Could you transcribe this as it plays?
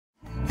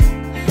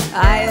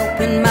I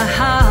opened my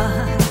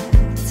heart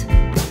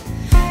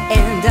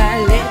and I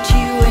let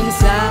you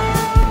inside.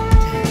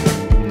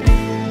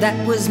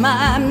 That was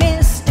my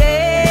mistake.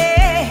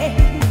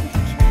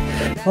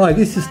 Hi,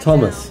 this is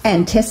Thomas.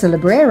 And Tessa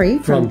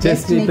Libreri from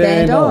Destiny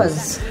Band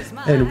Oz.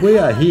 And we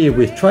are here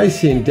with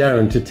Tracy and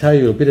Darren to tell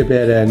you a bit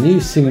about our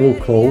new single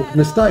called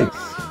Mistakes.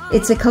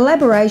 It's a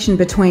collaboration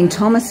between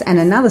Thomas and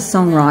another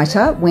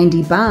songwriter,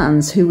 Wendy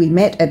Barnes, who we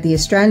met at the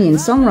Australian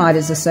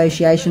Songwriters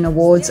Association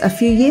Awards a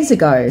few years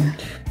ago.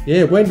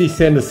 Yeah, Wendy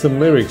sent us some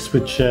lyrics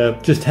which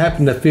just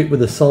happened to fit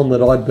with a song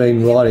that I'd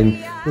been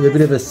writing with a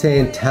bit of a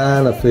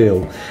Santana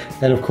feel.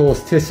 And of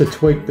course Tessa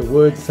tweaked the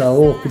words so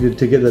all fitted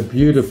together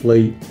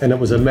beautifully, and it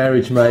was a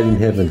marriage made in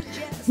heaven.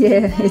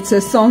 Yeah, it's a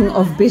song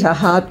of bitter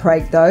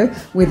heartbreak though,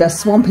 with a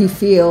swampy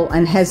feel,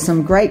 and has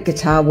some great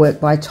guitar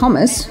work by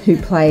Thomas, who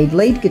played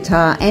lead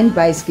guitar and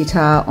bass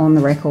guitar on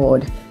the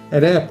record.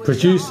 And our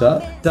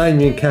producer,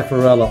 Damien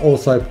Caffarella,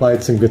 also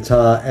played some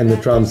guitar and the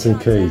drums and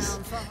keys.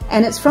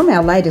 And it's from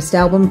our latest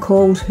album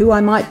called Who I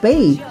Might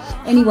Be.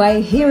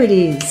 Anyway, here it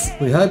is.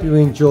 We hope you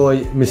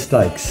enjoy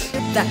Mistakes.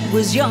 That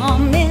was your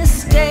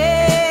mistake.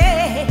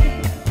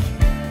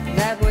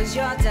 That was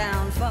your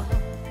downfall.